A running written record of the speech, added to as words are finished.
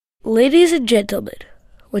Ladies and gentlemen,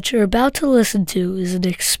 what you're about to listen to is an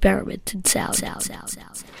experiment in sound. Just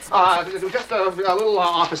a little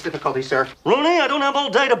office difficulty, sir. Rooney, I don't have all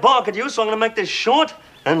day to bark at you, so I'm going to make this short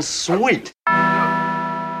and sweet.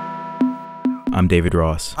 I'm David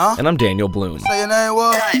Ross. And I'm Daniel Bloom. Say your name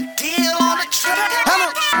was?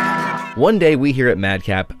 One day we here at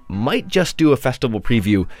Madcap might just do a festival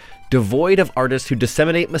preview devoid of artists who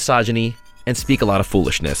disseminate misogyny and speak a lot of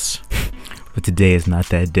foolishness. But today is not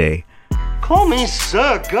that day. Call me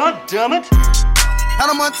sir, goddammit.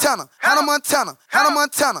 Hannah Montana, Hannah Montana, Hannah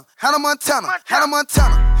Montana, Hannah Montana, Hannah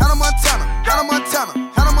Montana, Hannah Montana, Hannah Montana,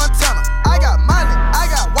 Hannah Montana. I got Miley, I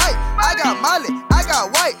got white, I got Miley, I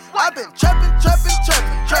got white. I've been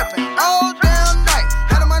trapping all damn night.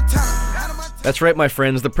 Hannah Montana, Hannah Montana. That's right, my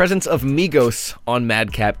friends. The presence of Migos on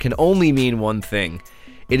Madcap can only mean one thing.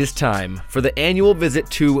 It is time for the annual visit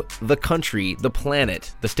to the country, the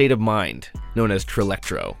planet, the state of mind, known as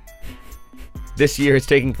Trilectro. This year it's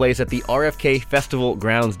taking place at the RFK Festival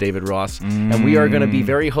Grounds, David Ross, and we are going to be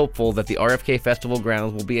very hopeful that the RFK Festival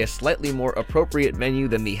Grounds will be a slightly more appropriate venue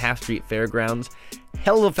than the Half Street Fairgrounds.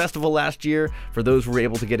 Hell of a festival last year for those who were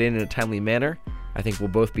able to get in a timely manner. I think we'll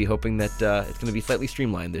both be hoping that it's going to be slightly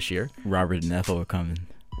streamlined this year. Robert and Ethel are coming.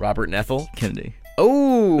 Robert and Ethel? Kennedy.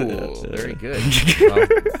 Oh, very good. Well,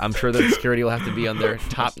 I'm sure that security will have to be on their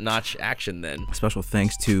top-notch action then. Special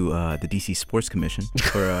thanks to the DC Sports Commission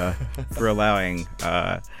for allowing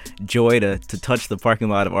Joy to touch the parking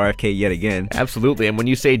lot of RFK yet again. Absolutely, and when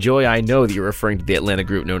you say Joy, I know that you're referring to the Atlanta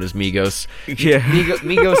group known as Migos. Yeah.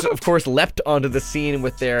 Migos, of course, leapt onto the scene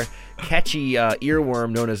with their catchy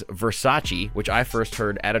earworm known as Versace, which I first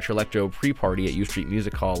heard at a Trilectro pre-party at U Street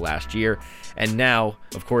Music Hall last year. And now,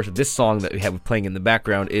 of course, this song that we have playing in the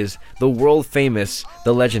background is the world-famous,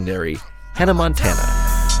 the legendary Hannah Montana.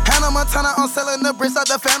 Hannah Montana on selling the bricks out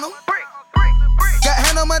the Phantom. Got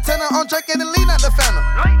Hannah Montana on drinking the lean out the Phantom.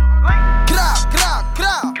 Get out.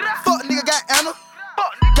 Fuck nigga got Anna.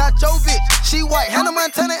 Got Joe bitch, she white. Hannah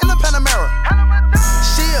Montana in the Panamera.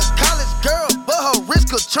 She a college girl, but her wrist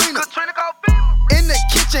Katrina. In the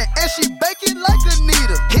kitchen and she baking like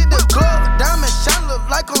Anita. Hit the club, diamond shine look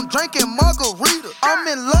like I'm drinking margarita. I'm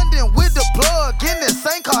in London with the plug, in the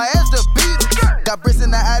same car as the Beatles. Got bricks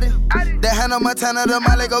in the Addy, that Hannah Montana, the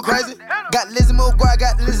Miley go crazy. Got Lizzie McGuire,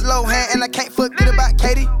 got Liz Lohan, and I can't forget about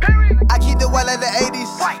Katie. I keep the white like the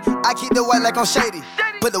 80s, I keep the white like I'm shady.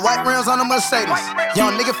 Put the white rims on the Mercedes.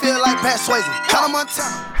 Young nigga feel like Pat Swayze. Hannah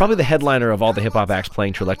Montana. Probably the headliner of all the hip-hop acts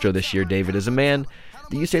playing Trilectro this year, David, is a man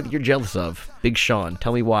that you say that you're jealous of. Big Sean.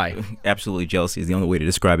 Tell me why. Absolutely, jealousy is the only way to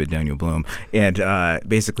describe it, Daniel Bloom. And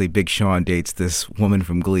basically, Big Sean dates this woman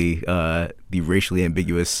from Glee, the racially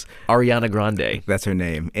ambiguous Ariana Grande. That's her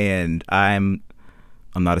name. And I'm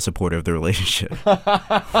not a supporter of the relationship.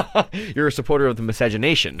 You're a supporter of the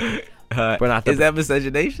miscegenation. But not the... Is that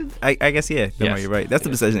miscegenation? I guess, yeah. No, you're right. That's the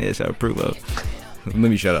miscegenation I approve of. Let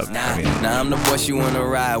me shut up. Now I'm the boy she wanna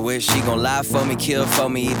ride with. She gon' lie for me, kill for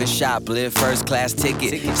me, even shoplift. First class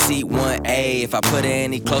ticket, seat 1A. If I put her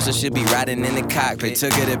any closer, she'll be riding in the cockpit.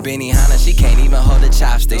 Took her to Benihana, she can't even hold a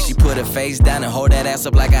chopstick. She put her face down and hold that ass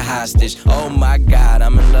up like a hostage. Oh my God,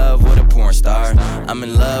 I'm in love with a porn star. I'm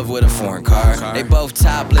in love with a foreign car. They both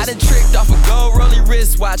topless. I done tricked off a gold rolly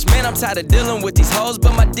wristwatch. Man, I'm tired of dealing with these hoes,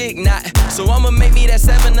 but my dick not. So I'ma make me that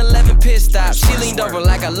 7-Eleven pit stop. She leaned over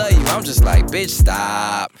like I love you. I'm just like, bitch, stop.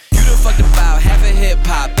 You done fucked about half of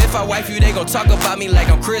hip-hop. If I wife you, they gon' talk about me like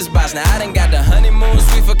I'm Chris Bosh. Now I done got the honeymoon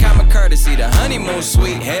suite for common courtesy. The honeymoon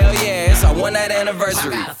suite, hell yeah, it's our one-night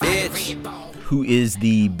anniversary, bitch. Who is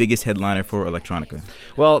the biggest headliner for electronica?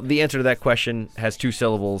 Well, the answer to that question has 2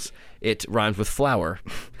 syllables. It rhymes with flower.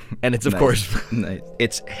 And it's, of course,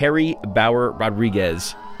 it's Harry Bauer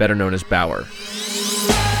Rodriguez, better known as Bauer.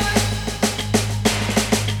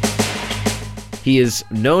 He is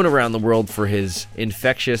known around the world for his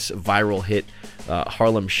infectious viral hit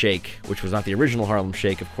Harlem Shake, which was not the original Harlem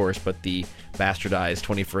Shake, of course, but the bastardized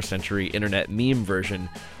 21st century internet meme version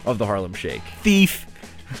of the Harlem Shake. Thief.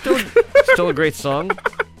 Still a great song.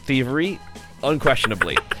 Thievery,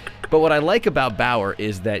 unquestionably. But what I like about Bauer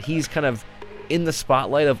is that he's kind of in the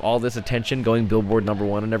spotlight of all this attention, going Billboard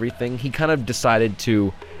 #1 and everything. He kind of decided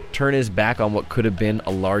to turn his back on what could have been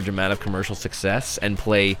a large amount of commercial success and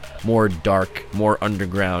play more dark, more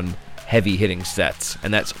underground, heavy-hitting sets.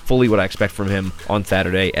 And that's fully what I expect from him on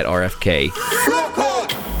Saturday at RFK.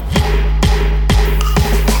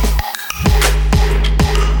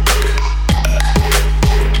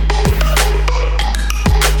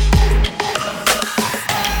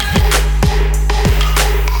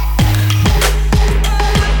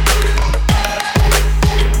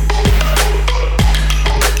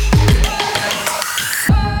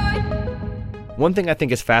 One thing I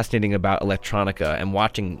think is fascinating about electronica and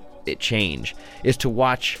watching it change is to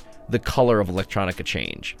watch the color of electronica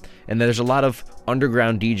change. And there's a lot of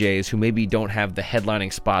underground DJs who maybe don't have the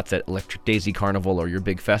headlining spots at Electric Daisy Carnival or your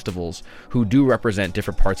big festivals, who do represent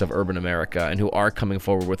different parts of urban America and who are coming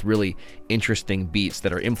forward with really interesting beats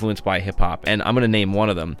that are influenced by hip-hop. And I'm going to name one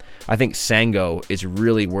of them. I think Sango is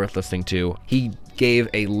really worth listening to. He gave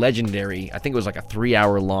a legendary, I think it was like a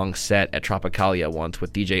 3-hour-long set at Tropicalia once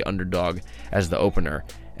with DJ Underdog as the opener.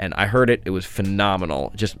 And I heard it. It was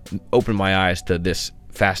phenomenal. Just opened my eyes to this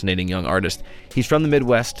fascinating young artist. He's from the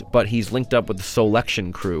Midwest, but he's linked up with the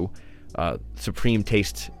Soulection crew, supreme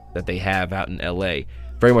taste that they have out in LA.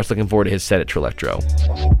 Very much looking forward to his set at Trilectro.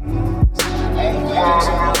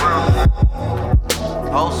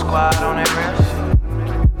 Whole squad on that wrist.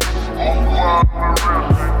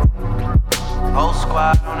 Whole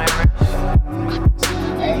squad on that wrist.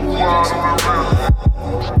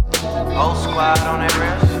 Whole squad on that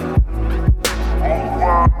wrist.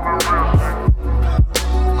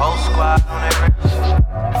 Whole squad on that wrist.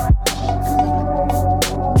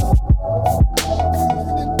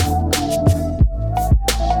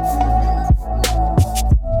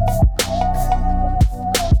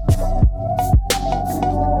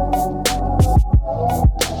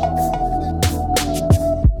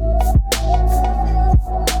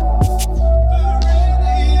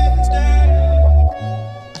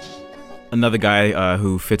 Another guy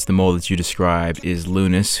who fits the mold that you described is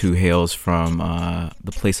Lunis, who hails from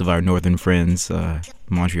the place of our northern friends,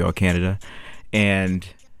 Montreal, Canada. And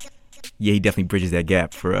yeah, he definitely bridges that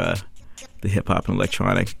gap for the hip hop and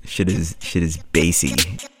electronic. Shit is bassy.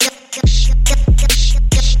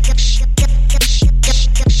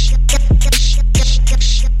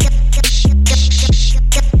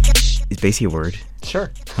 Is bassy a word?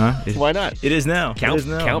 Sure. Huh? Why not? It is now. Count, it is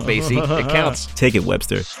now. count bassy. It counts. Take it,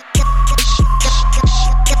 Webster.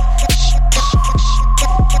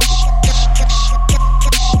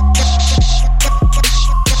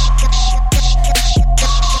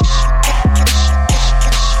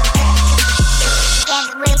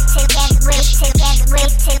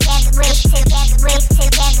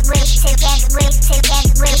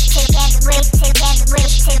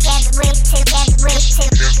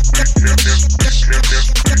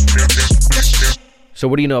 So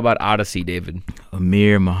what do you know about Odyssey, David?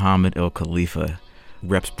 Amir Muhammad El Khalifa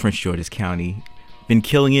reps Prince George's County. Been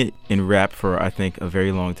killing it in rap for, I think, a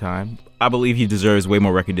very long time. I believe he deserves way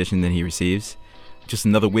more recognition than he receives. Just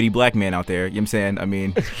another witty black man out there. You know what I'm saying? I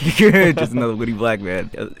mean, just another witty black man.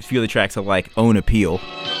 A few of the tracks are like Own Appeal.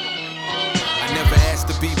 I never asked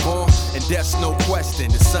to be born, and that's no question.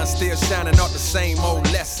 The sun still shining off the same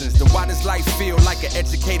old lessons. Then why does life feel like an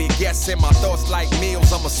educated guess? And my thoughts like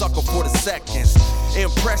meals, I'm a sucker for the seconds.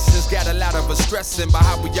 Impressions got a lot of us stressing, but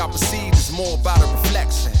how we all perceive is more about a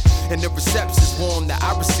reflection. And the reception's warm that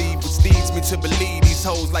I receive, which leads me to believe these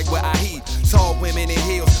hoes like what I heat. Tall women in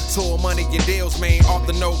heels, tall money and deals, man. Off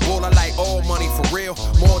the no bull, I like all money for real.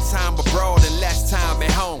 More time abroad and less time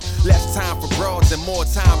at home. Less time for broads and more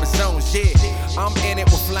time in zones, yeah. I'm in it,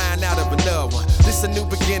 we're flying out of another one. This a new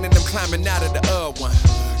beginning, I'm climbing out of the one.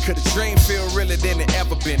 Could a dream feel realer than it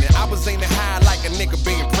ever been? And I was aiming high like a nigga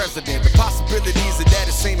being president. The possibilities of that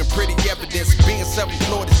is seeming pretty evident. Being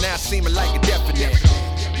self-employed is now seeming like a definite.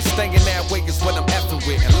 Staying that way is what I'm effing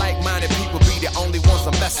with. And like-minded people be the only ones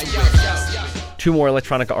I'm messing with. Two more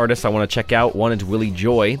electronica artists I want to check out. One is Willie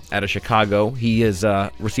Joy out of Chicago. He has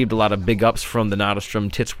received a lot of big ups from the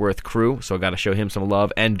Nodistrom Titsworth crew, so I got to show him some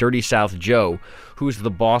love. And Dirty South Joe, who's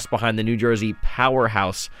the boss behind the New Jersey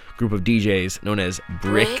powerhouse group of DJs known as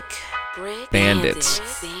Brick Bandits.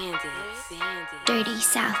 Dirty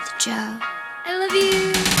South Joe. I love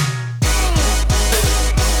you.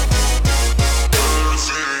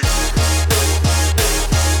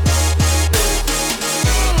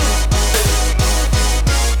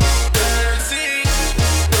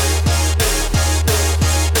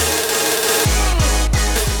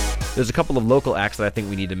 There's a couple of local acts that I think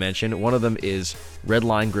we need to mention. One of them is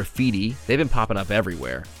Redline Graffiti. They've been popping up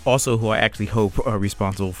everywhere. Also, who I actually hope are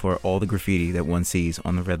responsible for all the graffiti that one sees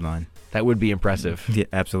on the red line. That would be impressive. Yeah,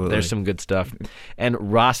 absolutely. There's some good stuff.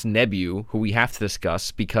 And Ross Nebu, who we have to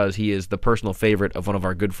discuss because he is the personal favorite of one of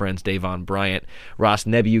our good friends, Davon Bryant. Ross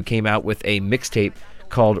Nebu came out with a mixtape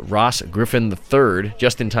called Ross Griffin III,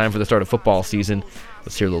 just in time for the start of football season.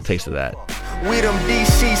 Let's hear a little taste of that. We them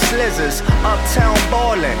DC slizzers, uptown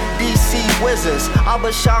ballin', DC wizards. I'm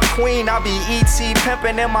a shot queen, I be ET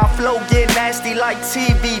pimpin' and my flow get nasty like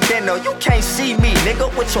TV dinner. You can't see me, nigga,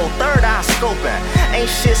 with your third eye scoping. Ain't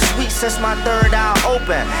shit sweet since my third eye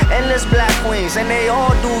open. Endless black queens and they all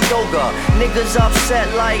do yoga. Niggas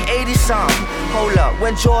upset like 80-something. Hold up,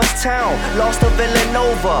 when Georgetown lost to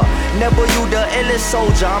Villanova. Never you the illest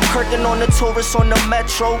soldier. I'm kirking on the tourists on the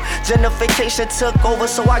metro. Gentrification took over,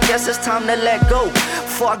 so I guess it's time to let go.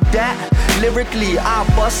 Fuck that. Lyrically, I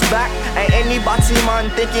bust back. Ain't anybody man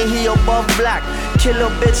thinking he above black. Killer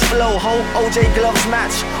bitch flow, whole OJ gloves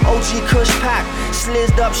match. OG Kush pack,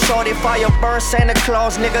 slizzed up shorty. Fire burn Santa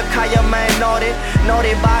Claus, nigga Kaya man naughty.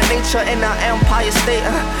 Naughty by nature in the Empire State.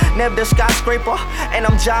 Neb the skyscraper, and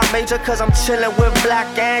I'm John Major, cause I'm chillin' with Black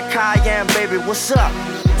and Cayenne, baby. What's up?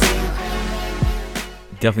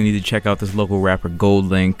 Definitely need to check out this local rapper,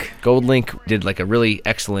 GoldLink. GoldLink did like a really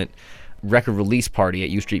excellent record release party at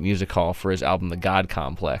U Street Music Hall for his album The God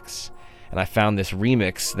Complex. And I found this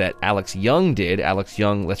remix that Alex Young did. Alex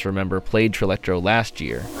Young, let's remember, played Trilectro last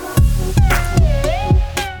year.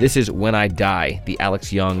 This is When I Die, the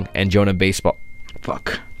Alex Young and Jonah Baseball.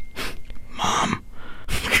 Fuck. Mom.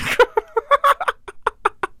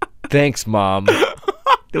 Thanks, Mom.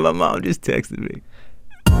 My mom just texted me.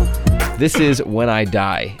 This is When I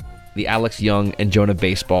Die, the Alex Young and Jonah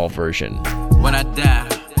Baseball version. When I die,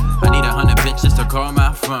 I need 100 bitches to call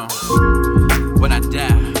my phone. When I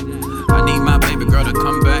die, I need my baby girl to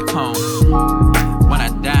come back home. When I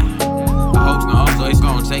die, I hope no always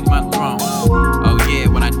gonna take my throne. Oh yeah,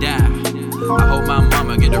 when I die, I hope my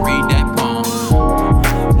mama get to read that poem.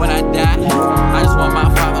 When I die, I just want my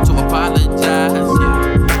father to apologize.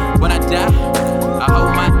 Yeah. When I die, I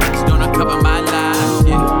hope my ex don't cover my lies.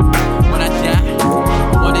 Yeah. When I die,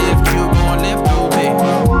 I wonder if you gon' live through me.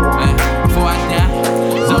 Before I die,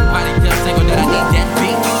 somebody just single that I need that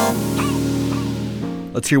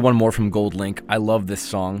beat. Let's hear one more from GoldLink. I love this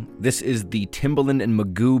song. This is the Timbaland and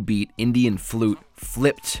Magoo beat Indian Flute,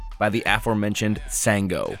 flipped by the aforementioned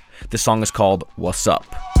Sango. The song is called What's Up?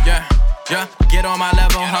 Yeah, get on my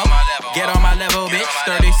level, ho. Get on my level, bitch.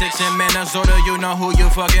 36 in Minnesota, you know who you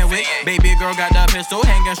fucking with. Baby girl got the pistol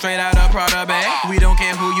hanging straight out of Prada bag. We don't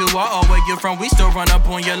care who you are or where you're from, we still run up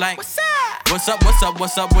on you like, what's up? What's up, what's up,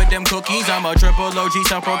 what's up with them cookies? I'm a triple OG,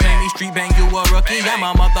 self-proclaim me street bang, you a rookie. I'm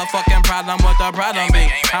a motherfucking problem, what the problem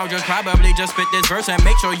be? I'll just probably just spit this verse and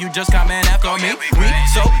make sure you just come in after me. We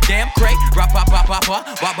so damn great, rap, pop, pop, pop, pop,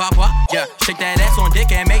 pop, pop, pop. Yeah, shake that ass on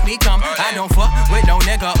dick and make me come. I don't fuck with no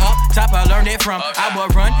nigga up top, I learned it from. I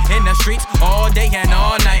would run in the streets all day and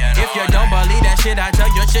all night. If you don't believe that shit, I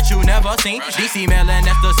tell you shit you never seen. DC Mellon,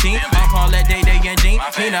 that's the scene. I'm Paulette, Day, and Jean.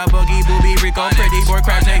 Peanut, Boogie, Booby, Rico, Pretty Boy,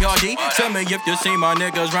 Crabs, ARD. Tell me if you see my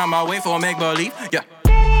niggas round my way for make believe. Yeah.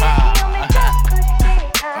 Oh,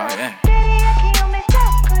 yeah.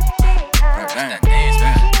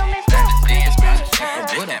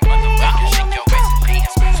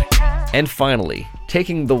 And finally,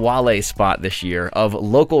 taking the Wale spot this year of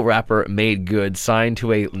local rapper Made Good signed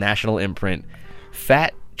to a national imprint,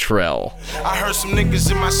 Fat Trell. I heard some niggas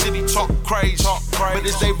in my city talk crazy, but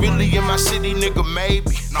is they really in my city, nigga?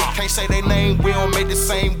 Maybe. Can't say they name, we don't make the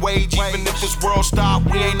same wage. Even if it's world stop,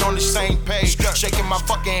 we ain't on the same page. Shaking my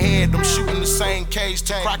fucking head, I'm shooting the same case.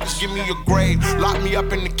 Crackers give me a grave, lock me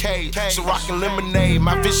up in the cage. So rockin' lemonade,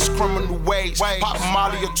 my vicious criminal ways. Pop a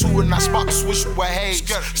molly or two and I spark a swish with haze.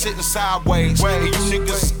 Sitting sideways, and you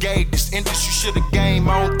niggas is gay. This industry shit a game,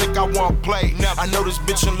 I don't think I wanna play. I know this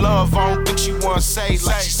bitch in love, I don't think she wanna say.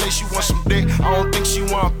 Like she say she want some dick, I don't think she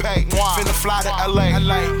wanna pay. Finna fly to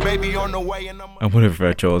LA, baby on the way and I wonder if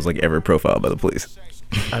Fat Trell was like ever profiled by the police.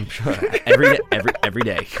 I'm sure every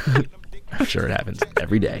day. I'm sure it happens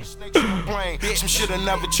every day. Some shit'll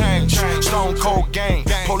never change. Stone cold gang.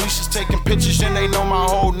 Police is taking pictures and they know my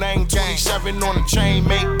whole name. 27 on the chain,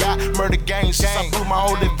 make got murder gang. Since I blew my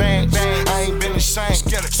whole advance, I ain't been the same.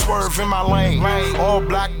 Swerve in my lane, all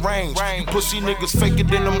black range. You pussy niggas faker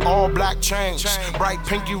than them all black chains. Bright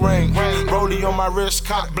pinky ring, rollie on my wrist,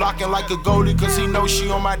 cock blocking like a goalie, cause he knows she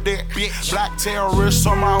on my dick. Black terrorists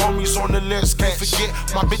on my homies on the list. Can't forget,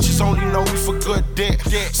 my bitches only know me for good dick.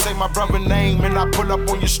 Say my brother name and I pull up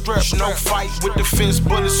on your strip. No fight with the fist,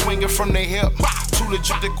 bullet swinging from the hip. Too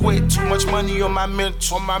legit to quit, too much money on my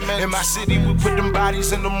mental. In my city, we put them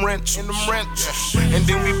bodies in them rentals. And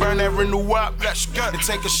then we burn that renew up. Let's go. And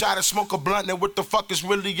take a shot and smoke a blunt. And what the fuck is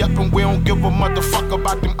really up? And we don't give a motherfucker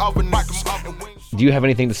about them other niggas. Do you have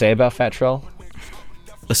anything to say about Fat Trell?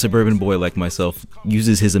 A suburban boy like myself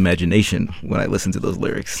uses his imagination when I listen to those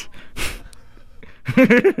lyrics. Yeah,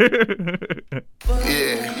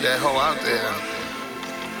 that hoe out there.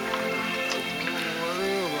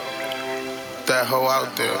 That hoe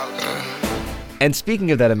out there. And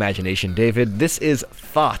speaking of that imagination, David, this is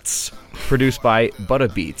Thoughts, produced by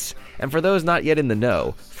Butterbeats. And for those not yet in the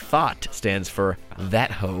know, Thought stands for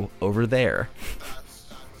that hoe over there.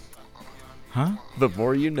 Huh? The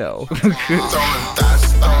more you know. Throwing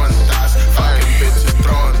thoughts, fire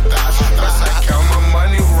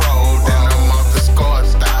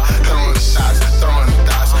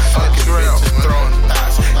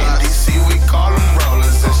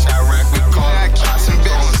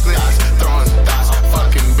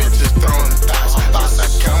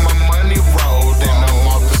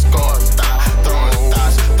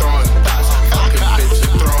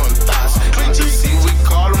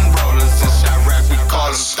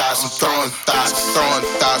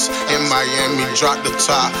throwing thoughts. In Miami, drop the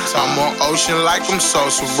top. I'm on ocean like I'm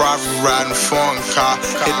Sosa, Ferrari riding foreign car.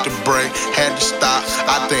 Hit the brake, had to stop.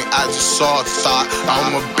 I think I just saw a thought.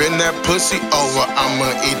 I'ma bend that pussy over. I'ma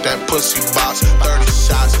eat that pussy box. 30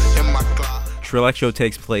 shots in my clock. Trillex Show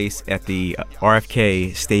takes place at the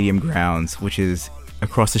RFK Stadium grounds, which is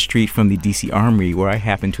across the street from the DC Armory, where I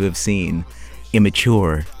happen to have seen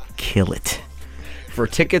Immature kill it. For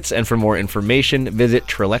tickets and for more information, visit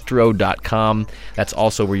Trillectro.com. That's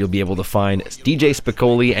also where you'll be able to find DJ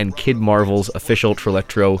Spicoli and Kid Marvel's official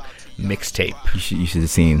Trillectro mixtape. You should have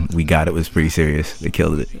seen We Got It was pretty serious. They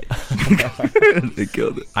killed it. They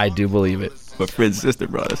killed it. I do believe it. My friend's sister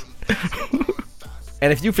brought us.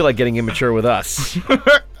 And if you feel like getting immature with us,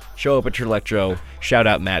 show up at Trillectro, shout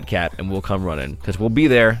out Madcap, and we'll come running. Because we'll be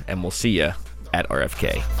there, and we'll see you at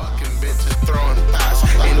RFK. Fucking bitches throwing thoughts.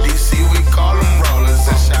 In DC, we call them rollers.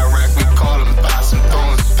 In Chirac, we call them thoughts. I'm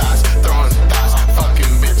throwing thoughts, throwing thoughts.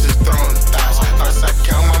 Fucking bitches throwing thoughts. First I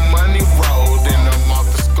count my money rolled, then I'm off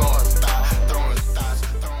the score. Throwing thoughts,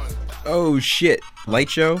 throwing thoughts. Oh, shit. Light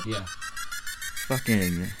Show? Yeah.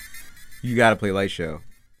 Fucking... You gotta play Light Show.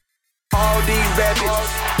 All these bad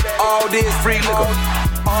bitches, all this free liquor.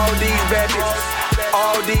 All these bad bitches,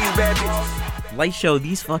 all these bad bitches. Light Show,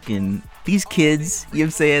 these kids, you know what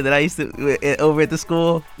I'm saying, that I used to, over at the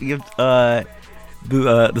school, the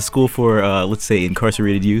school for, let's say,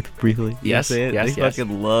 incarcerated youth, briefly. You know what I'm saying? Yes. They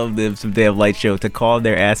fucking love them some damn Light Show to calm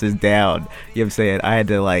their asses down. You know what I'm saying? I had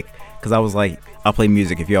to, because I was like, I'll play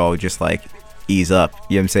music if y'all would just, ease up.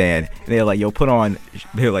 You know what I'm saying? And they're like, yo, put on.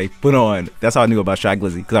 That's how I knew about Shy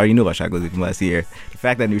Glizzy, because I already knew about Shy Glizzy from last year. The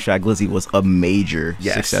fact that I knew Shy Glizzy was a major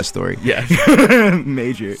success story. Yes.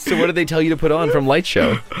 Major. So what did they tell you to put on from Light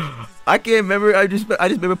Show? I can't remember. I just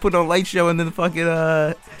remember putting on Light Show, and then fucking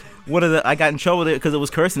I got in trouble with it because it was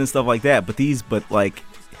cursing and stuff like that. But you put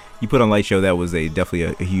on Light Show, that was definitely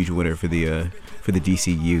a huge winner for the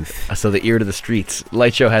DC youth. So the ear to the streets.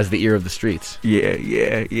 Light Show has the ear of the streets.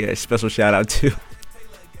 Yeah. Special shout out to.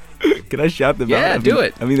 Can I shout them out? Yeah, do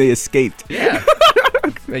it. I mean, they escaped. Yeah.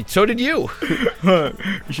 So did you.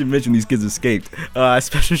 We should mention these kids escaped.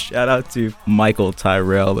 Special shout out to Michael,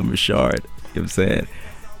 Tyrell, and Rashard. You know what I'm saying?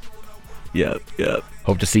 Yep.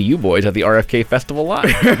 Hope to see you boys at the RFK Festival live.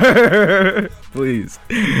 Please.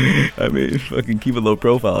 I mean, fucking keep a low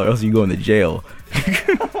profile or else you go into jail.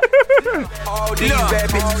 All these bad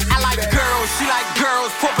bitches. I like girls, she like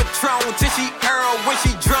girls. Pour Patron till she Earl. When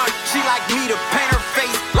she drunk, she like me to paint her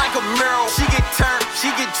face like a mural. She get turned, she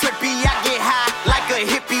get trippy. I get high like a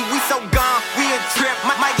hippie. We so gone, we a trip.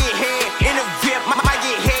 Might get head in a whip. Might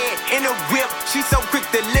get head in a whip. She so quick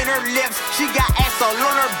to lick her lips. She got ass all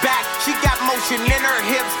on her back. She got motion in her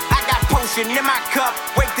hips. I got potion in my cup.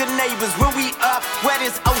 Wake the neighbors when we up. Wet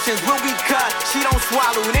as oceans when we cut. She don't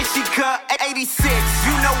swallow, then she cut. 86,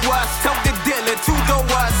 you know us. Told the dealer to go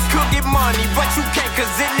us. Could get money, but you can't,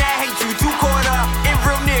 cause in that hate you too caught up. In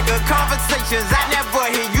real nigga conversations, I never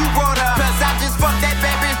hear you brought up. Cause I just fucked that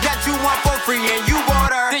bad bitch that you want for free and you bought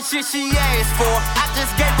her. This shit she asked for. I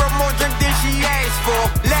just gave her more drink than she asked for.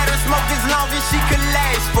 Let her smoke as long as she could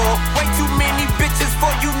last for. Way too many bitches for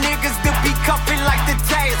you niggas to be cuffing like the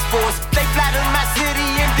task force. They flatter my city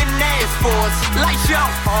and the Nash Force. Light Show.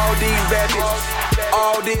 All these bad bitches,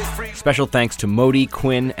 all this free. Special thanks to Modi,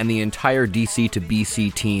 Quinn, and the entire DC to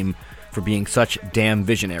BC team for being such damn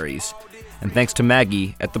visionaries. And thanks to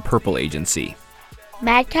Maggie at the Purple Agency.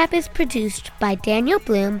 Madcap is produced by Daniel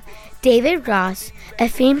Bloom, David Ross,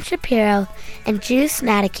 Efim Shapiro, and Drew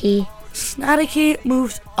Snaticky. Snaticky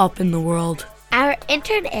moves up in the world. Our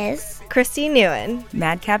intern is Christy Newen.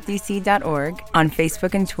 MadcapDC.org, on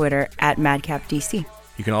Facebook and Twitter at MadcapDC.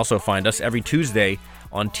 You can also find us every Tuesday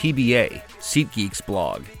on TBA, SeatGeek's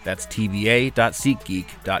blog. That's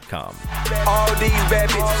tba.seatgeek.com. All these bad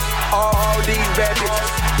bitches, all these bad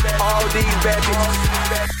bitches, all these bad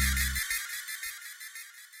bitches.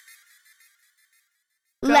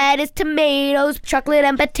 lettuce, tomatoes, chocolate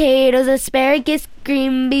and potatoes, asparagus,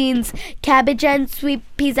 green beans, cabbage and sweet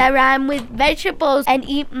peas. I rhyme with vegetables and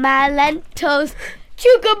eat my lentils.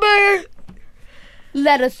 Cucumber!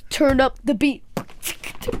 Let us turn up the beat.